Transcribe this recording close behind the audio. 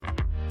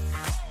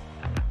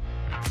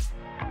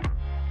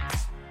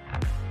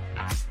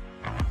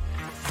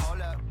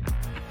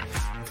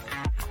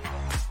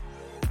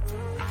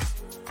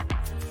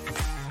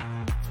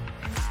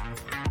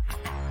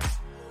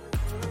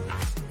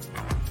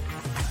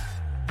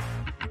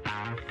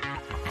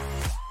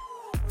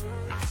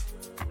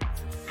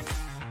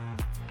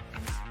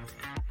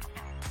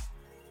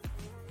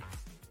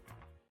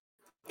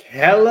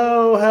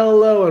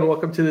Hello, and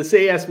welcome to the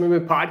Say Yes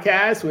Movement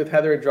podcast with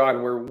Heather and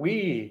John, where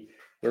we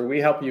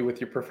help you with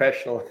your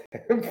professional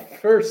and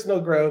personal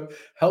growth,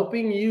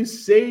 helping you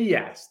say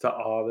yes to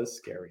all the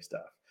scary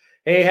stuff.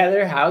 Hey,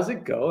 Heather, how's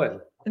it going?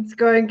 It's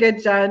going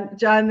good, John.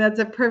 John, that's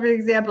a perfect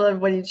example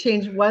of when you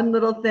change one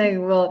little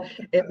thing,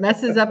 it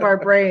messes up our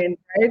brain,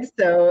 right?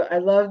 So I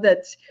love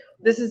that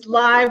this is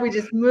live. We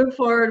just move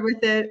forward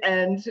with it.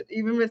 And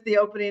even if the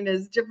opening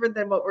is different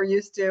than what we're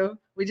used to,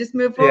 we just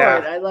move forward.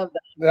 Yeah. I love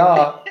that.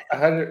 No,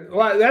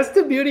 well, that's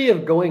the beauty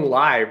of going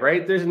live,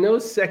 right? There's no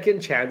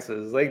second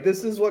chances. Like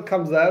this is what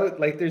comes out.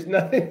 Like there's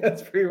nothing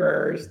that's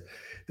pre-rehearsed.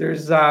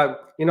 There's,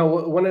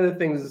 one of the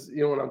things,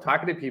 when I'm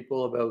talking to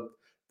people about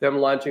them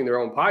launching their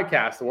own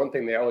podcast, the one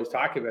thing they always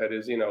talk about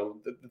is,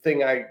 the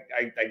thing I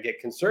get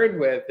concerned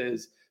with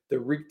is the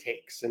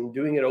retakes and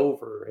doing it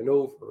over and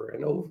over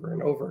and over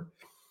and over.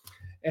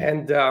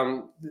 And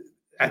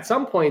at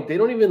some point, they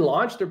don't even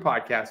launch their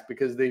podcast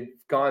because they've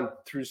gone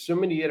through so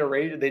many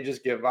iterations, they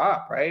just give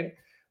up, right?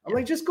 I'm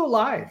like, just go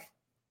live,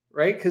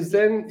 right? Because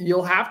then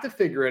you'll have to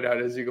figure it out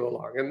as you go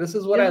along. And this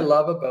is what I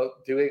love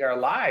about doing our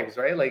lives,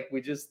 right? Like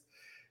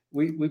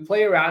we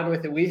play around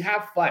with it. We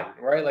have fun,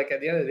 right? Like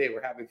at the end of the day,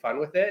 we're having fun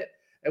with it.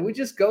 And we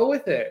just go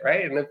with it,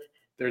 right? And if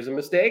there's a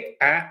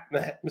mistake,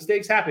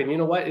 mistakes happen. You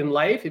know what? In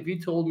life, if you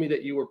told me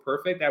that you were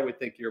perfect, I would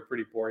think you're a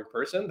pretty boring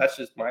person. That's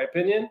just my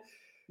opinion.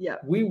 Yeah.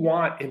 We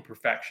want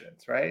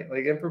imperfections, right?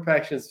 Like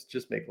imperfections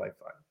just make life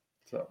fun.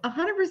 So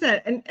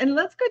 100%. And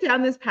let's go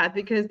down this path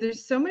because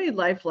there's so many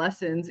life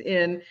lessons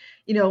in,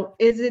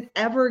 is it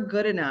ever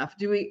good enough?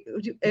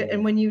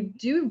 And when you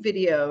do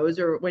videos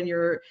or when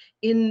you're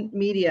in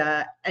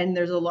media and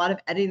there's a lot of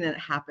editing that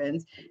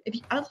happens,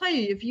 I'll tell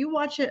you, if you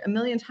watch it a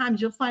million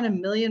times, you'll find a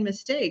million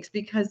mistakes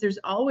because there's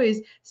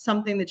always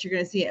something that you're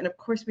going to see. And of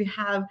course we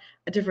have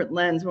a different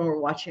lens when we're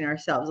watching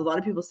ourselves. A lot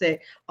of people say,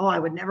 oh, I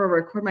would never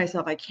record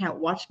myself. I can't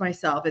watch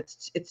myself.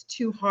 It's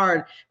too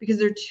hard because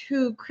they're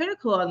too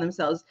critical on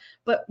themselves.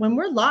 But when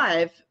we're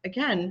live,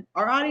 again,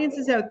 our audience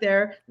is out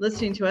there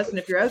listening to us. And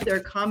if you're out there,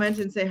 comment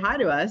and say hi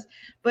to us.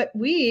 But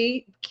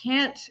we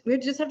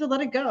just have to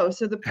let it go.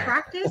 So the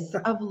practice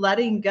of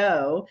letting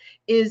go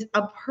is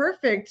a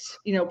perfect,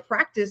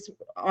 practice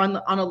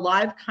on a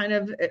live kind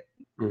of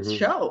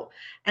show.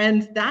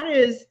 And that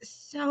is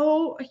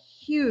so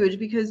huge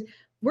because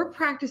we're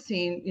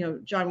practicing,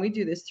 John, we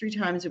do this 3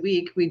 times a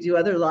week. We do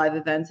other live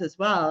events as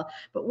well,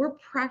 but we're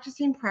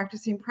practicing.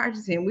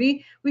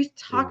 We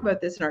talk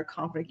about this in our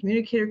Confident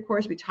Communicator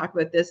course. We talk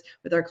about this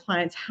with our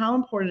clients, how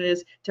important it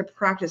is to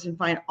practice and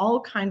find all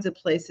kinds of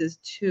places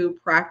to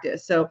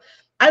practice. So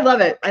I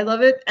love it.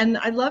 And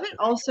I love it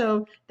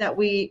also that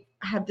we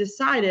have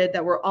decided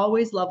that we're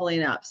always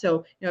leveling up.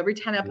 So, every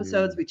 10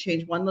 episodes, we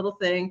change one little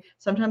thing.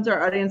 Sometimes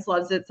our audience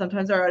loves it.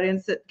 Sometimes our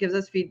audience gives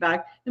us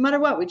feedback. No matter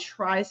what, we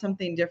try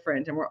something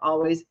different and we're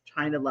always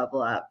trying to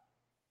level up.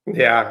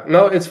 Yeah,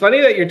 no, it's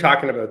funny that you're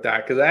talking about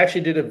that because I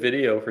actually did a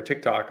video for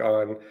TikTok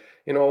on,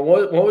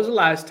 what was the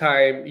last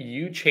time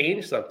you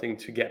changed something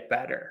to get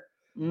better?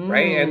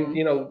 Right. And,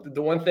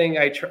 the one thing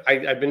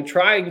I've been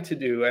trying to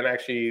do, and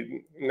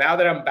actually now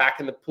that I'm back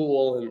in the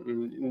pool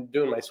and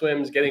doing my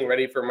swims, getting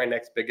ready for my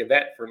next big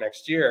event for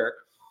next year,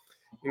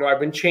 I've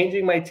been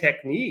changing my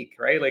technique,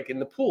 right? Like in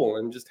the pool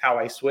and just how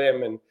I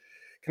swim. And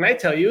can I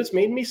tell you, it's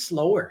made me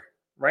slower,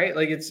 right?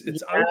 Like it's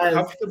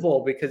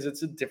uncomfortable because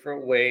it's a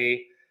different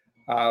way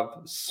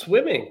of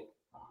swimming.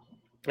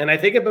 And I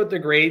think about the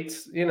great,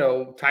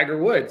 Tiger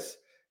Woods.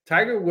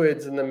 Tiger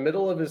Woods in the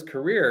middle of his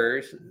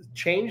career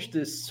changed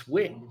his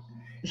swing.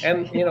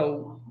 And,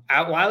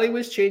 while he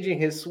was changing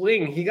his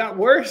swing, he got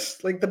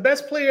worse, like the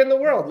best player in the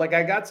world. Like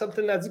I got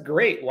something that's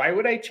great. Why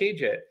would I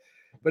change it?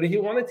 But he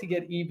wanted to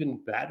get even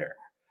better.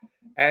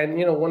 And,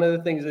 one of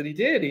the things that he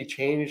did, he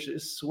changed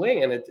his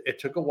swing, and it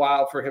took a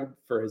while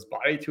for his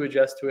body to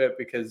adjust to it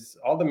because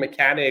all the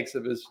mechanics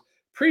of his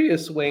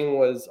previous swing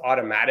was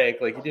automatic.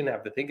 Like he didn't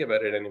have to think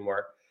about it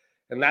anymore.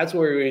 And that's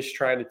where he was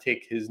trying to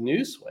take his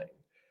new swing.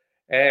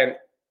 And,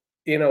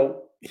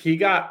 he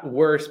got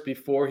worse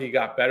before he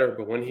got better,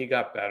 but when he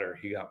got better,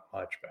 he got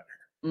much better.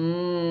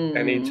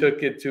 And he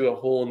took it to a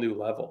whole new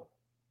level.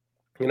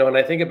 And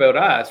I think about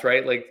us,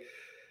 right? Like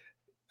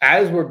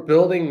as we're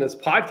building this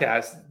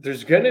podcast,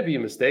 there's going to be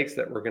mistakes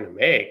that we're going to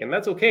make. And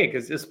that's okay,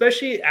 because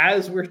especially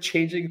as we're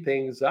changing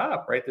things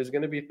up, right? There's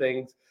going to be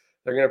things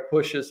that are going to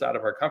push us out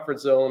of our comfort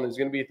zone. There's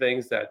going to be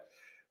things that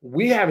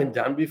we haven't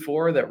done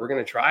before that we're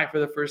going to try for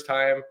the first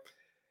time.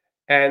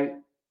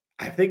 And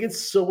I think it's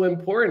so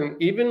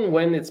important, even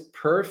when it's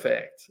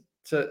perfect,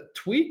 to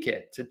tweak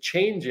it, to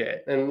change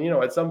it, and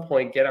at some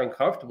point get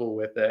uncomfortable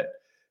with it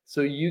so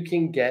you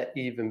can get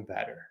even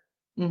better.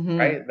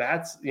 Right?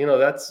 That's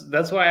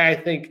why I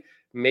think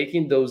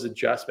making those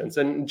adjustments.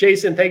 And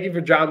Jason, thank you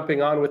for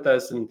jumping on with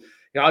us. And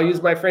I'll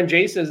use my friend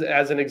Jason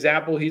as an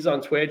example. He's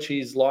on Twitch.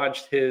 He's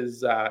launched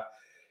his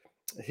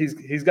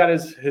he's got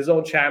his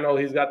own channel.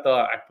 He's got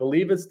I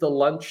believe it's the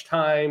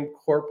lunchtime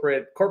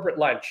corporate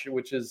lunch,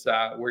 which is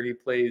where he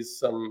plays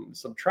some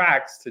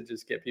tracks to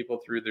just get people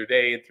through their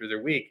day and through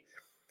their week.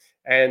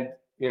 And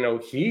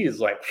he's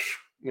like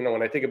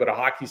when I think about a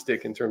hockey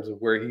stick in terms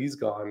of where he's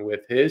gone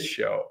with his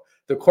show,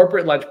 the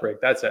corporate lunch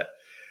break, that's it.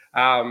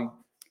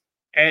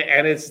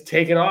 And it's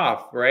taken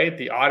off, right?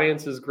 The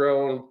audience has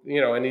grown,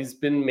 and he's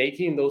been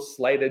making those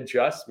slight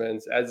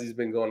adjustments as he's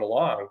been going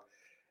along.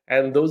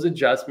 And those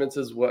adjustments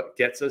is what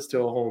gets us to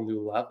a whole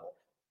new level,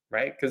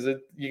 right? Because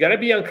you got to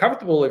be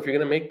uncomfortable if you're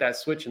going to make that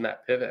switch and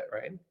that pivot,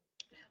 right?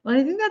 Well,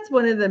 I think that's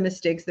one of the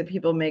mistakes that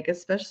people make,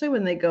 especially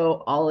when they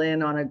go all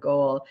in on a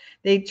goal.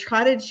 They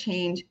try to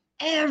change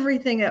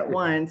everything at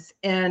once.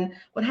 And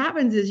what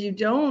happens is you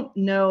don't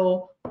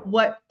know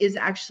what is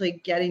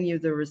actually getting you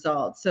the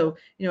results. So,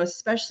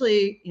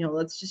 especially,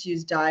 let's just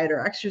use diet or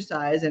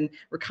exercise. And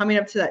we're coming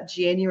up to that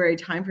January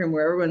timeframe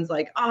where everyone's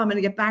like, oh, I'm going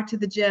to get back to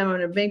the gym. I'm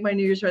going to make my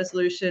New Year's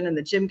resolution. And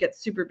the gym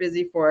gets super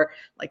busy for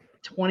like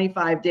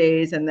 25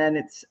 days. And then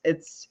it's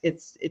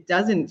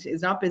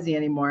not busy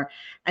anymore.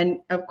 And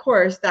of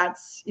course,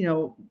 that's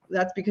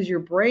because your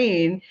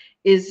brain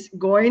is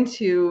going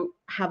to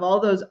have all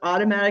those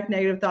automatic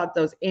negative thoughts,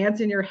 those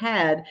ants in your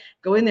head,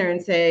 go in there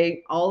and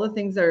say all the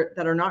things that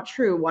are not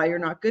true, why you're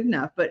not good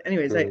enough. But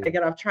anyways, I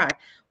get off track.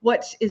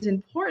 What is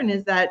important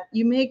is that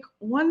you make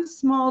one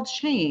small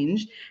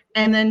change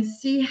and then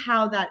see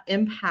how that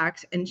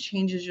impacts and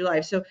changes your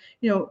life. So,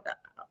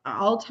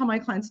 I'll tell my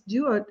clients,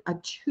 do a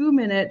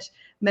 2-minute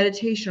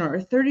meditation or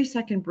a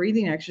 30-second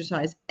breathing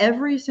exercise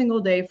every single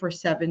day for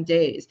 7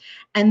 days.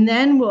 And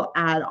then we'll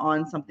add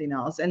on something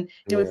else. And,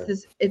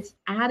 it's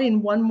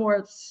adding one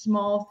more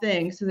small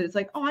thing so that it's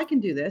like, oh, I can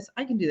do this.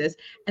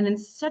 And in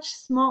such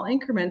small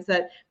increments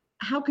that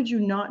how could you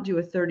not do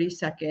a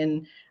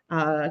 30-second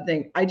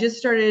thing? I just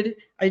started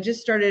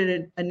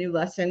a new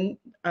lesson,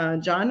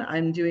 John.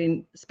 I'm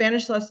doing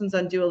Spanish lessons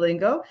on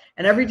Duolingo,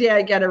 and every day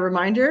I get a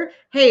reminder,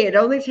 hey, it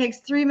only takes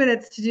 3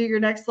 minutes to do your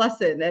next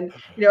lesson. And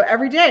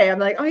every day I'm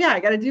like, oh yeah,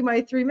 I got to do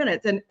my 3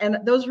 minutes. And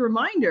those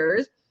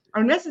reminders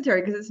are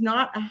necessary because it's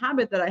not a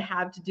habit that I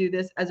have to do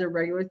this as a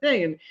regular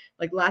thing. And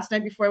like last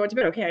night before I went to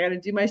bed, okay, I got to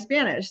do my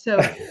Spanish. So,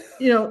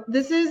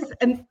 this is,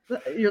 and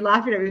you're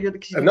laughing at me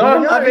because no,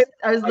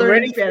 I was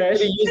learning Spanish.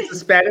 To use the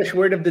Spanish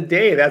word of the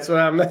day. That's what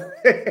I'm.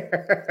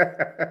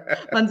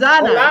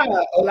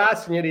 Manzana. Hola,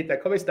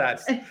 señorita. ¿Cómo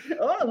estás?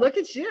 Oh, look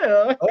at you.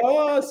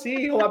 Oh,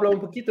 sí, yo hablo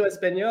un poquito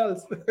español.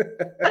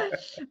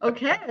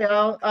 Okay,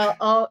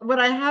 I'll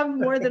when I have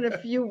more than a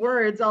few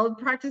words, I'll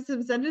practice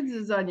some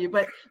sentences on you.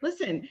 But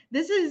listen,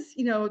 this is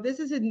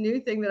a new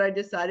thing that I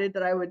decided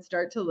that I would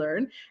start to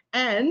learn.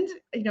 And,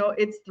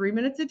 it's 3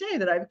 minutes a day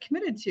that I've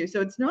committed to.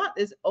 So it's not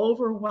this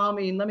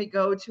overwhelming, let me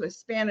go to a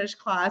Spanish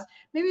class.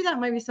 Maybe that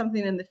might be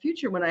something in the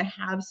future when I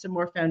have some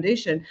more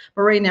foundation.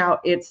 But right now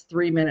it's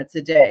 3 minutes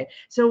a day.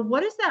 So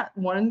what is that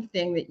one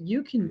thing that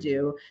you can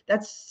do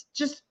that's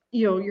just,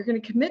 you're going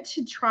to commit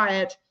to try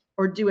it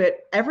or do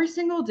it every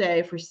single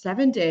day for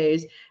 7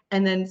 days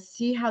and then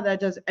see how that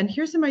does. And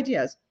here's some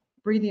ideas: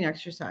 breathing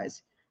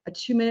exercise, a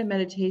 2-minute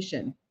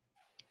meditation,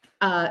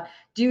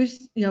 do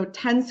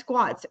 10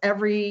 squats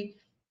every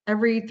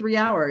 3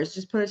 hours.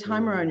 Just put a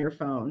timer on your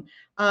phone.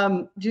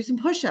 Do some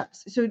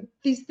push-ups. So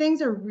these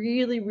things are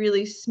really,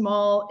 really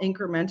small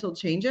incremental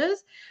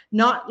changes.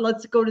 Not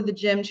let's go to the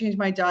gym, change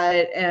my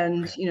diet,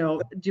 and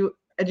do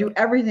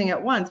everything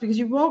at once, because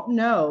you won't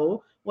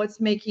know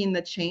what's making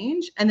the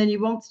change, and then you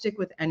won't stick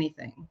with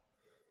anything.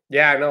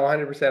 Yeah, no,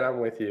 100%. I'm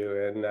with you.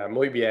 And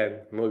muy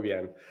bien, muy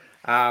bien.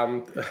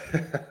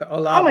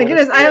 Hola, oh my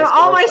goodness, I have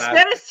all my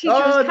Spanish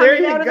teachers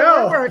coming out of the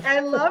woodwork. I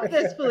love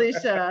this,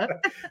 Felicia.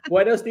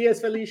 Buenos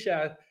dias,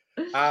 Felicia.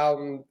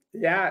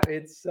 Yeah,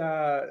 it's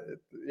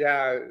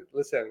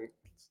listen,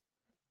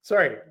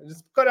 sorry,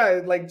 just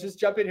gotta just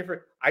jump in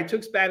here I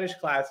took Spanish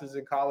classes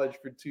in college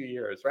for 2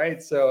 years,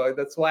 right? So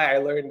that's why I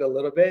learned a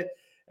little bit.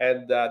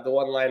 And the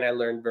one line I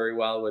learned very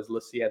well was lo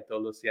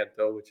siento,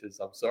 which is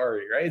I'm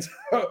sorry, right?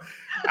 So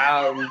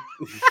I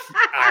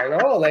don't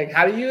know,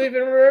 how do you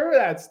even remember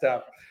that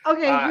stuff?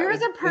 Okay,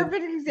 here's a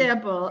perfect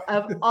example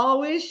of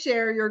always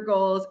share your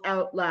goals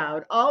out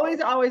loud. Always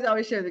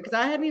share them, because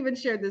I hadn't even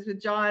shared this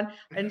with John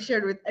and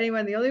shared with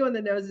anyone. The only one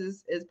that knows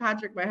is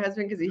Patrick, my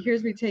husband, because he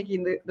hears me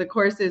taking the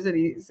courses and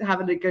he's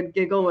having a good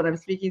giggle when I'm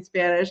speaking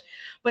Spanish.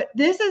 But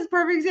this is a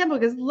perfect example,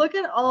 because look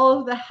at all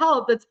of the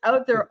help that's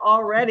out there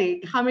already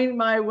coming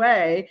my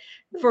way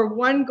for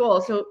one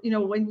goal. So,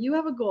 when you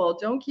have a goal,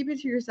 don't keep it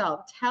to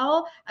yourself.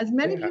 Tell as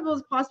many people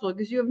as possible,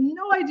 because you have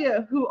no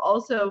idea who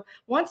also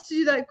wants to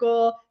do that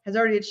goal, has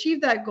already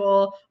achieved that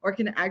goal, or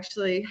can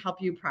actually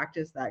help you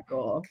practice that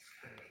goal.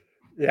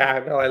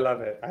 Yeah, no, I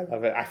love it.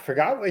 I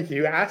forgot what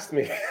you asked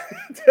me.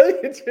 Tell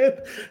you the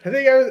truth, I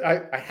think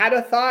I had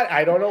a thought.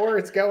 I don't know where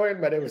it's going,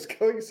 but it was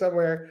going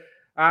somewhere.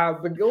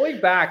 But going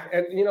back,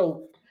 and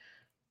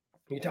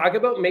you talk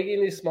about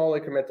making these small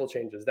incremental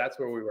changes. That's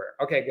where we were.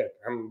 Okay, good.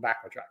 I'm back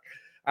on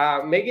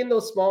track. Making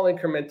those small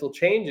incremental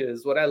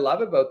changes. What I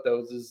love about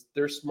those is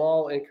they're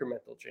small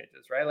incremental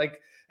changes, right?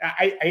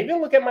 I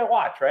even look at my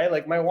watch,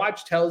 right? My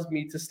watch tells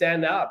me to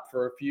stand up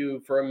for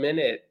a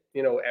minute,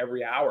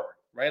 every hour,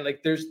 right?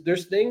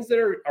 There's things that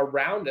are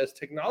around us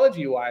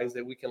technology wise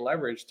that we can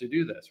leverage to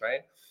do this,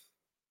 right?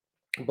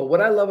 But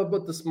what I love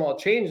about the small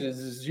changes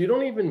is you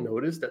don't even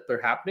notice that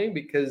they're happening,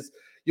 because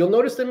you'll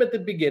notice them at the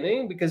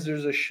beginning because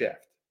there's a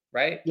shift,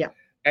 right? Yeah.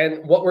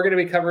 And what we're going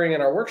to be covering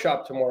in our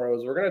workshop tomorrow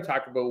is we're going to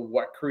talk about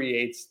what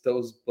creates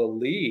those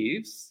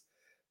beliefs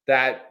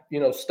that,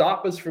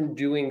 stop us from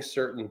doing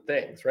certain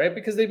things, right?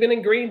 Because they've been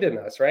ingrained in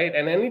us, right?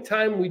 And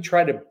anytime we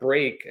try to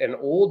break an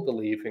old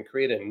belief and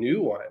create a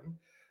new one,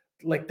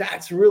 like,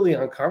 that's really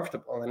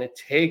uncomfortable, and it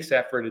takes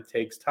effort, it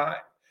takes time.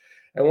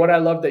 And what I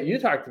love that you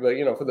talked about,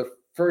 for the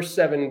first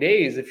 7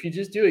 days, if you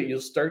just do it,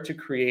 you'll start to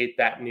create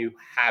that new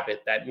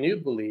habit, that new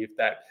belief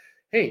that,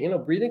 hey,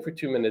 breathing for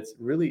 2 minutes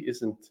really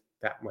isn't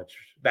that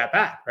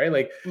bad, right?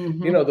 Like,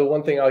 the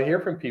one thing I'll hear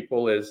from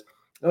people is,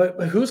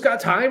 who's got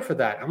time for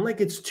that? I'm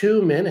like, it's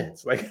 2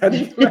 minutes. Like, how do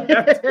you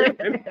have 2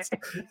 minutes?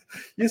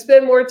 You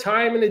spend more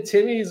time in a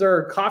Timmy's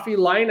or coffee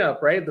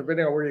lineup, right?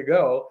 Depending on where you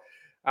go.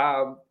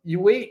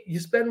 You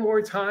spend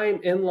more time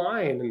in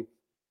line.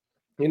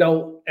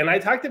 And I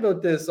talked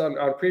about this on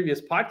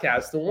previous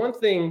podcasts. The one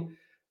thing,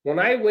 when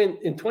I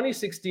went in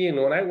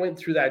 2016, when I went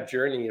through that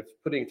journey of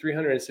putting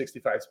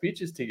 365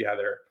 speeches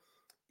together,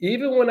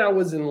 even when I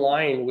was in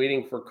line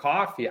waiting for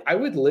coffee, I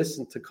would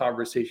listen to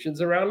conversations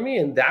around me,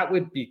 and that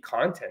would be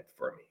content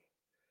for me,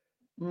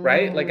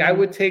 right? Like, I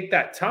would take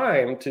that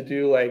time to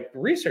do like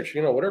research.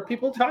 What are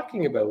people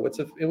talking about? What's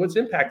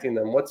impacting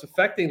them? What's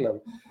affecting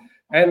them?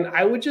 And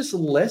I would just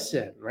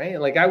listen, right?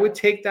 Like, I would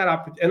take that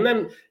up. And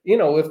then,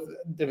 if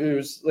it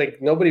was like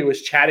nobody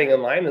was chatting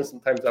online, and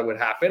sometimes that would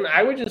happen,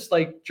 I would just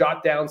like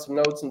jot down some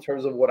notes in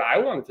terms of what I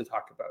wanted to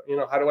talk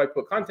about. How do I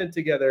put content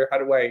together? How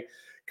do I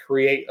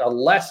create a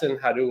lesson?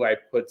 How do I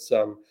put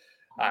some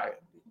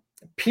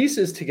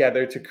pieces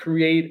together to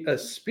create a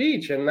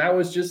speech? And that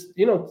was just,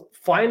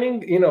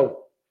 finding,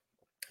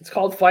 it's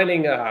called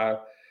finding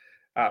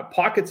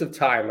pockets of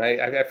time.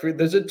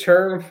 There's a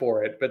term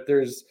for it, but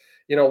there's,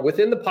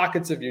 within the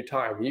pockets of your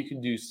time, you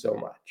can do so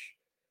much,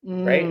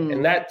 right?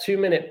 And that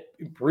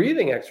 2-minute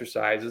breathing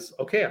exercise is,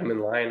 okay, I'm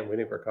in line, I'm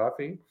waiting for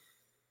coffee.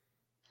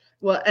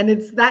 Well, and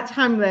it's that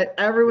time that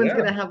everyone's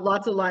going to have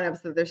lots of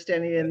lineups that they're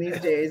standing in these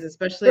days,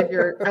 especially if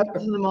you're out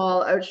to the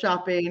mall, out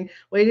shopping,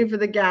 waiting for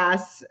the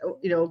gas,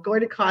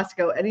 going to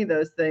Costco, any of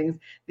those things.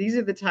 These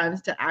are the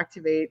times to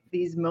activate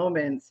these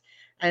moments,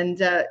 and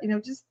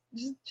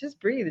just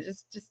breathe,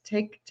 just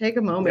take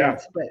a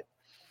moment. Yeah.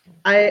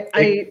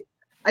 But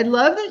I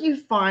love that you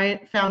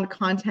found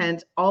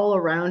content all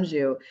around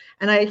you.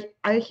 And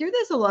I hear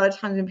this a lot of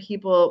times when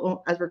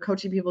people, as we're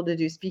coaching people to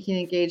do speaking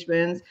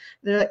engagements,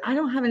 they're like, I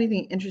don't have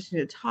anything interesting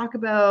to talk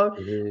about.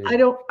 I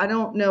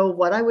don't know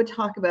what I would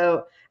talk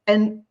about.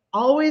 And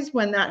always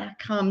when that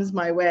comes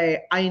my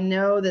way, I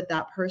know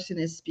that person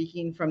is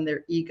speaking from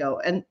their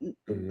ego. And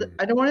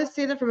I don't want to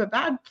say that from a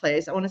bad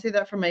place. I want to say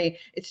that from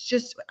it's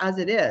just as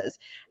it is.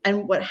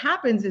 And what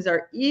happens is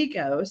our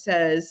ego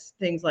says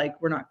things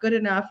like, we're not good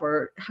enough,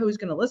 or who's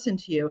going to listen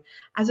to you,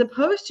 as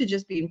opposed to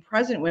just being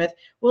present with,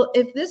 well,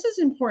 if this is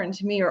important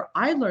to me, or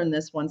I learned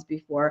this once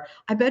before,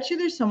 I bet you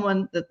there's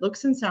someone that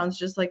looks and sounds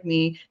just like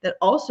me that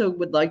also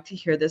would like to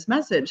hear this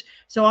message.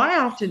 So I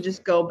often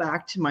just go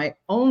back to my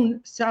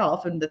own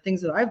self and the things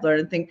that I've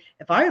learned and think,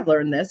 if I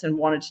learned this and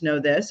wanted to know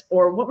this,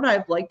 or what would I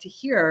have liked to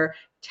hear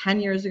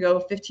 10 years ago,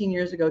 15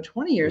 years ago,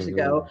 20 years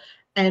ago?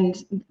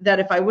 And that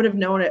if I would have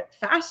known it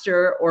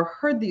faster or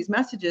heard these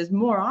messages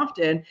more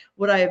often,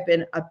 would I have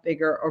been a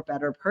bigger or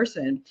better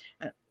person?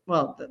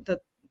 Well,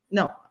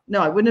 no,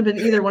 I wouldn't have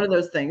been either one of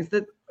those things.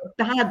 The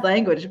bad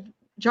language.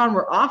 John,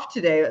 we're off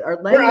today.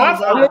 Our language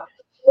is off.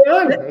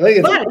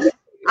 But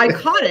I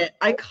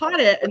caught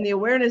it, and the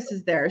awareness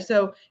is there.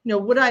 So,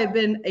 would I have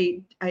been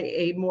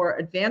a more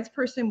advanced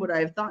person? Would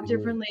I have thought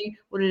differently?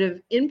 Would it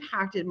have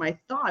impacted my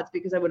thoughts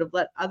because I would have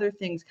let other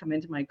things come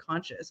into my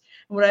conscious?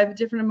 And would I have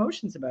different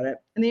emotions about it?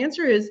 And the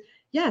answer is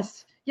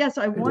yes. Yes,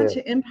 I want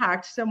to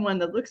impact someone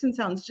that looks and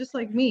sounds just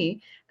like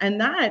me. And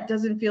that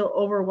doesn't feel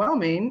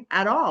overwhelming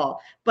at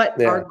all.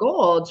 But our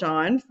goal,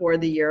 John, for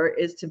the year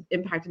is to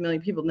impact 1 million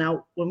people.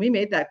 Now, when we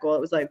made that goal,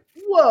 it was like,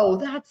 whoa,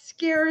 that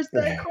scares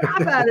the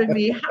crap out of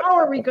me. How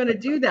are we going to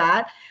do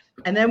that?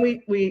 And then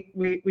we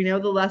know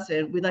the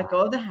lesson. We let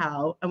go of the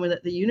how, and we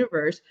let the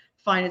universe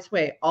find its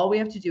way. All we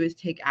have to do is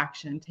take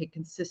action, take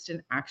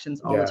consistent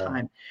actions all the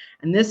time.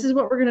 And this is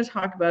what we're going to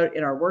talk about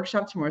in our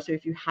workshop tomorrow. So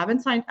if you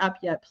haven't signed up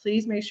yet,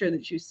 please make sure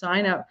that you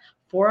sign up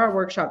for our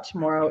workshop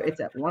tomorrow.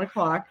 It's at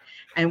 1:00,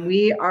 and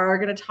we are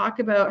going to talk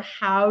about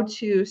how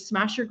to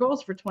smash your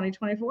goals for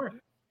 2024.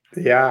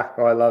 Yeah.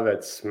 Oh, I love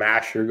it.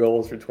 Smash your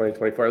goals for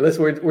 2024.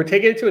 Listen, we're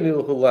taking it to a new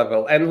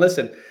level. And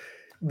listen,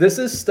 this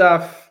is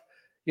stuff,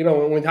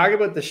 when we talk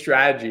about the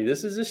strategy,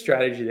 this is a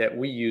strategy that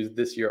we used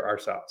this year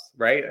ourselves,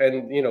 right?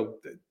 And,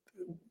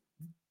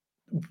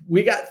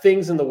 we got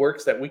things in the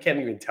works that we can't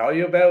even tell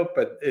you about,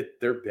 but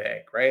they're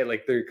big, right?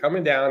 Like, they're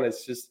coming down.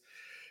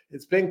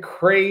 It's been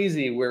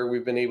crazy where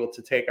we've been able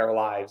to take our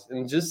lives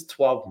in just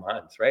 12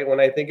 months, right? When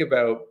I think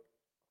about,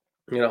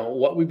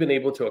 what we've been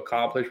able to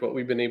accomplish, what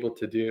we've been able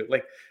to do,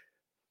 like,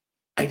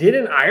 I did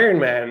an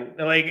Ironman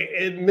like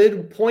at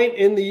midpoint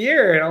in the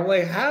year, and I'm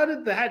like, how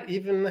did that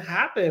even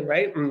happen,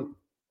 right? And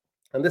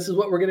And this is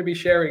what we're going to be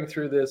sharing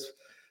through this,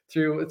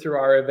 through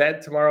our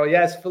event tomorrow.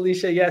 Yes,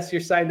 Felicia, yes,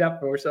 you're signed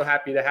up, and we're so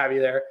happy to have you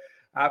there.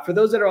 For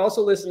those that are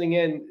also listening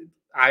in,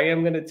 I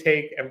am going to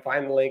take and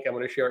find the link. I'm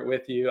going to share it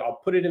with you. I'll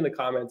put it in the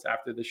comments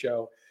after the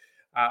show.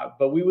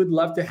 But we would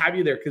love to have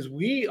you there, because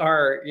we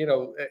are,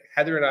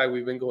 Heather and I,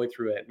 we've been going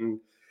through it. And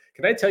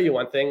can I tell you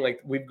one thing?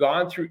 Like, we've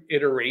gone through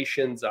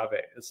iterations of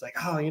it. It's like,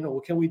 oh,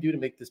 what can we do to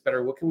make this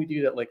better? What can we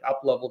do that like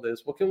up level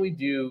this? What can we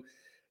do?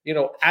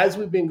 As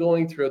we've been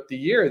going throughout the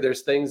year,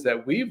 there's things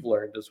that we've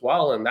learned as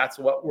well. And that's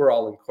what we're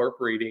all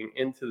incorporating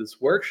into this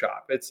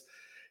workshop. It's,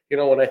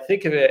 when I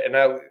think of it, and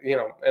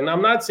and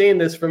I'm not saying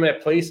this from a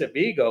place of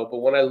ego, but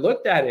when I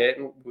looked at it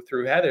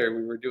through Heather,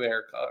 we were doing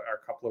our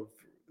couple of,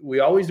 we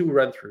always do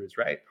run throughs,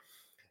 right?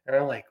 And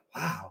I'm like,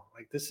 wow,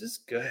 like this is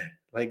good.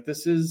 Like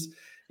this is,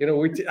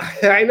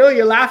 I know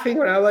you're laughing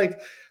when I'm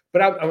like,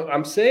 but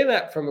I'm saying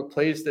that from a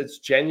place that's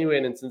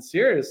genuine and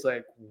sincere. It's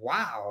like,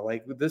 wow,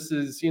 like this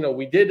is,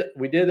 we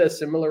did a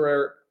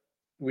similar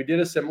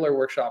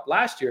workshop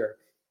last year,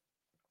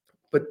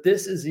 but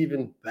this is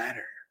even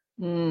better,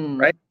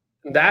 right?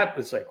 That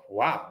was like,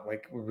 wow,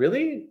 like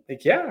really?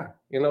 Like, yeah,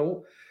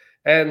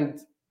 and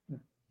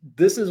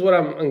this is what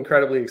I'm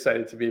incredibly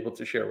excited to be able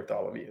to share with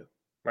all of you.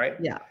 Right.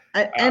 Yeah.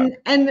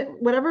 And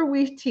whatever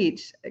we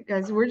teach,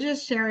 guys, we're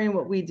just sharing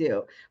what we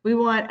do. We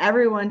want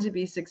everyone to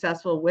be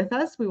successful with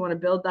us. We want to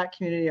build that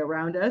community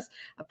around us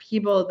of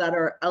people that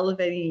are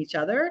elevating each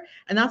other.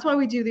 And that's why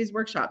we do these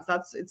workshops.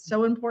 It's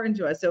so important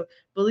to us. So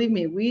believe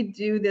me, we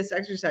do this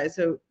exercise.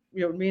 So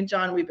me and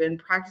John, we've been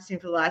practicing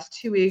for the last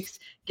 2 weeks,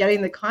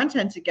 getting the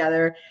content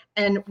together,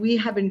 and we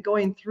have been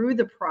going through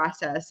the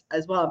process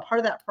as well. And part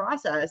of that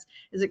process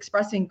is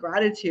expressing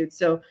gratitude.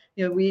 So,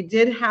 we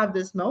did have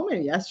this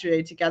moment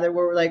yesterday together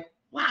where we're like,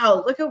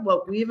 wow, look at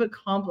what we've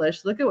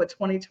accomplished. Look at what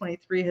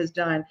 2023 has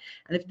done.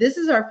 And if this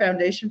is our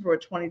foundation for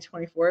what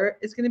 2024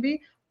 is going to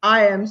be,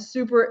 I am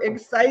super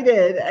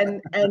excited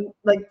and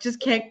like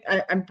just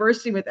I'm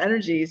bursting with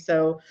energy.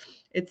 So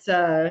it's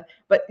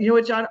but you know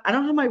what, John, I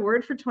don't have my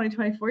word for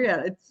 2024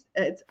 yet.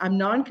 I'm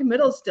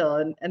non-committal still,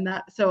 and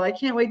that, so I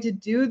can't wait to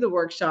do the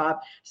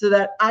workshop so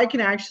that I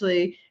can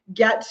actually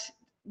get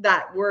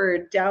that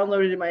word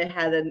downloaded in my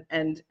head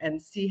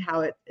and see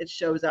how it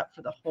shows up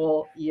for the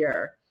whole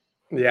year.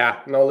 Yeah,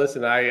 no,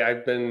 listen,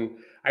 I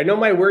know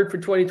my word for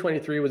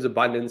 2023 was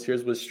abundance.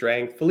 Yours was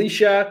strength.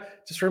 Felicia,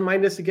 just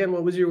remind us again,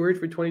 what was your word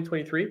for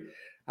 2023?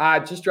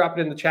 Just drop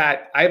it in the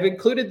chat. I've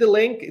included the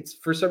link. It's,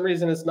 for some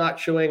reason, it's not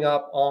showing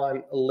up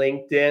on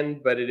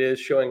LinkedIn, but it is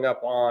showing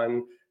up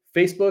on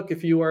Facebook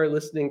if you are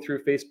listening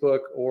through Facebook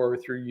or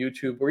through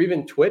YouTube or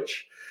even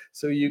Twitch.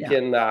 So you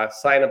can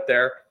sign up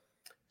there.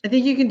 I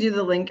think you can do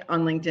the link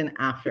on LinkedIn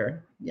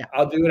after. Yeah,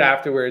 I'll do it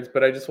afterwards,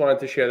 but I just wanted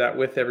to share that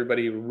with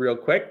everybody real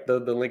quick. The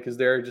link is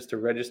there just to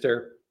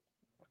register.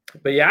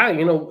 But yeah,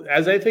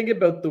 as I think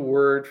about the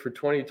word for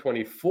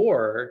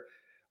 2024,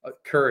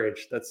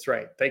 courage. That's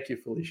right. Thank you,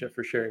 Felicia,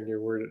 for sharing your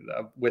word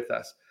with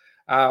us.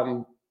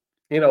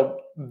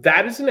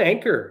 That is an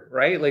anchor,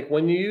 right? Like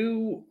when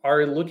you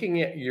are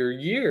looking at your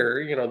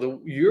year,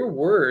 your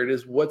word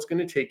is what's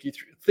going to take you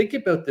through. Think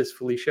about this,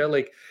 Felicia.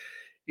 Like,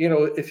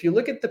 if you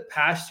look at the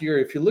past year,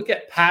 if you look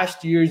at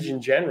past years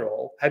in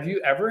general, have you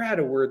ever had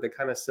a word that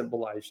kind of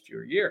symbolized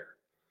your year?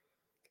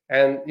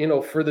 And,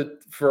 for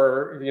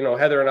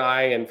Heather and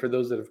I, and for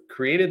those that have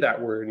created that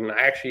word, and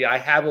I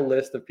have a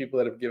list of people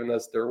that have given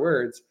us their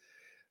words,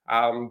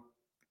 having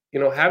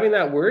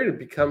that word, it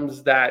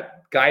becomes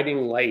that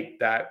guiding light,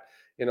 that,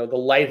 the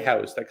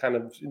lighthouse,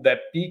 that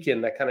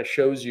beacon that kind of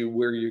shows you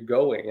where you're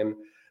going. And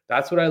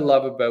that's what I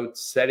love about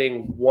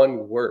setting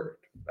one word.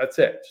 That's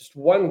it. Just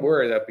one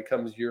word that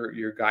becomes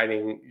your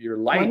guiding, your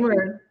light. One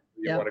word.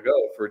 You want to go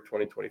for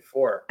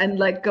 2024. And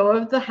let go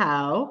of the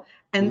how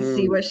and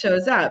see what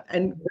shows up.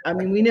 And I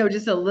mean, we know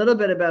just a little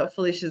bit about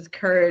Felicia's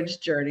courage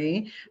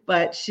journey,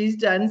 but she's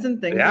done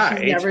some things that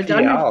she's never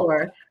done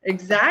before.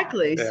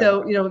 Exactly. Yeah.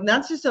 So,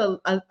 that's just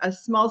a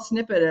small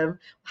snippet of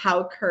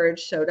how courage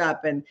showed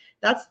up. And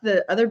that's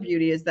the other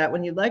beauty, is that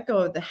when you let go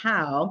of the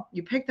how,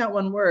 you pick that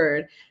one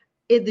word,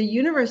 the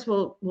universe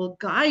will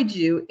guide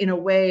you in a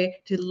way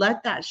to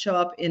let that show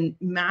up in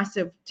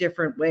massive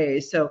different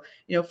ways. So,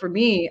 for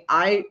me,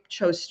 I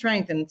chose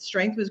strength, and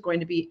strength was going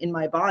to be in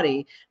my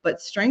body, but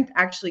strength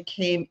actually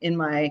came in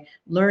my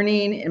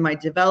learning, in my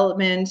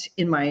development,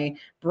 in my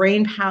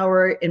brain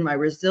power, in my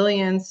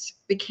resilience.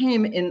 It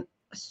came in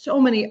so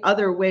many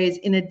other ways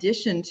in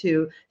addition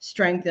to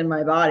strength in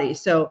my body.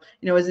 So,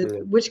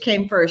 which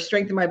came first,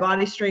 strength in my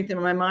body, strength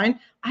in my mind?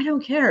 I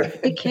don't care.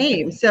 It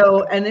came.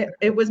 So, and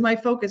it was my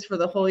focus for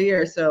the whole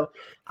year. So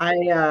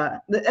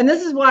and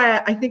this is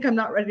why I think I'm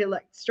not ready to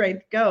let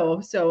strength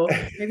go. So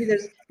maybe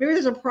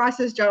there's a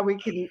process, John, we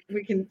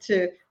can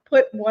to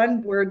put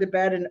one word to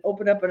bed and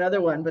open up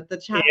another one, but the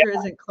chapter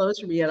isn't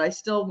closed for me yet. I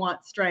still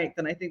want strength.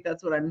 And I think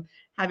that's what I'm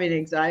having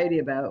anxiety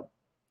about.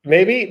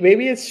 Maybe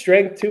it's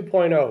strength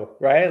 2.0,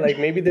 right? Like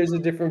maybe there's a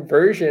different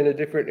version, a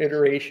different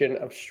iteration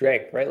of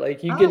strength, right?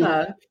 Like you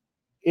can,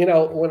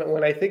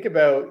 when I think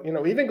about,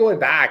 even going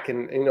back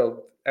and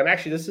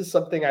actually this is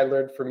something I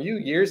learned from you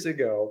years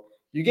ago.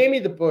 You gave me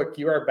the book,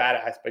 You Are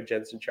Badass by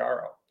Jen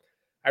Sincero.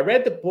 I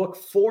read the book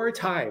 4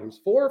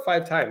 or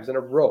 5 times in a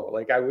row.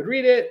 Like I would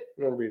read it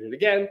and then read it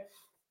again.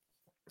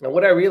 And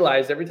what I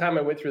realized every time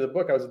I went through the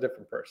book, I was a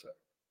different person.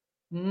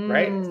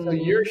 Right. So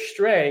your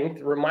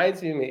strength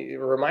reminds me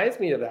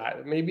of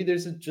that. Maybe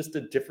there's just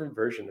a different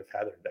version of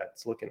Heather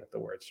that's looking at the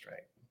word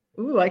strength.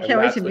 Ooh, I can't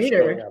wait to meet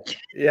her.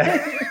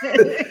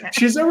 Yeah.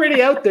 She's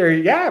already out there.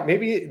 Yeah,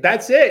 maybe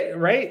that's it,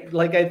 right?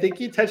 Like I think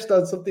you touched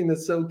on something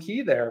that's so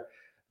key there.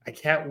 I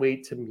can't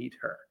wait to meet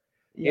her.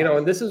 Yes. You know,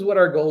 and this is what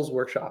our goals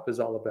workshop is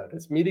all about.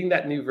 It's meeting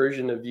that new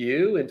version of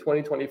you in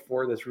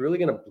 2024 that's really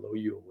going to blow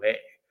you away.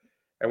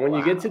 And when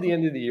you get to the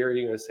end of the year,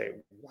 you're going to say,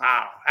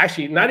 wow,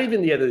 actually, not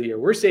even the end of the year.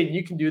 We're saying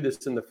you can do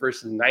this in the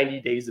first 90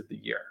 days of the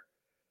year.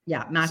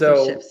 Yeah,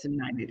 massive shifts in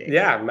 90 days.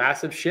 Yeah,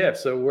 massive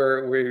shifts. So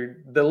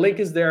we're the link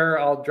is there.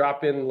 I'll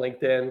drop in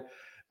LinkedIn,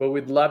 but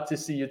we'd love to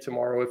see you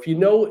tomorrow. If you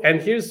know, and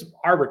here's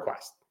our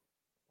request.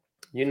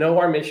 You know,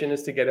 our mission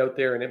is to get out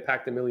there and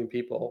impact 1 million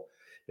people.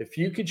 If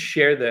you could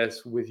share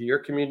this with your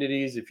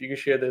communities, if you could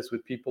share this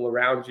with people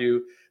around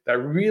you that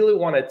really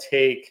want to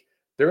take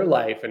their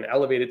life and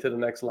elevate it to the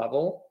next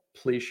level,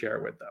 please share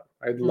with them.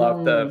 I'd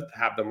love to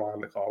have them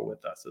on the call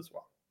with us as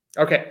well.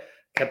 Okay.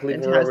 Can't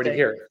believe we're already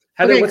here.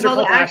 Heather, what's your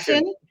call to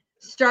action?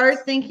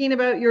 Start thinking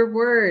about your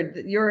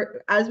word.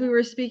 As we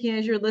were speaking,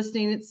 as you're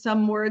listening,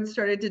 some words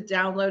started to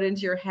download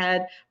into your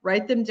head.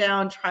 Write them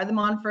down, try them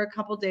on for a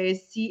couple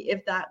days, see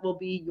if that will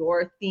be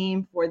your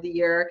theme for the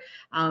year.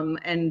 And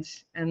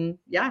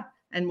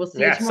we'll see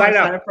you tomorrow. Sign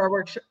up for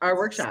our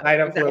workshop. Sign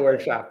up for the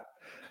workshop.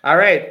 All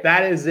right,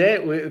 that is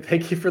it.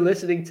 Thank you for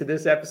listening to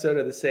this episode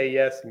of the Say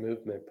Yes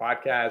Movement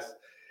podcast.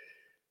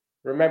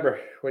 Remember,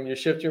 when you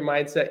shift your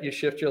mindset, you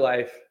shift your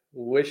life.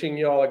 Wishing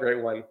you all a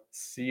great one.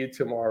 See you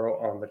tomorrow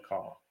on the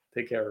call.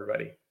 Take care,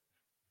 everybody.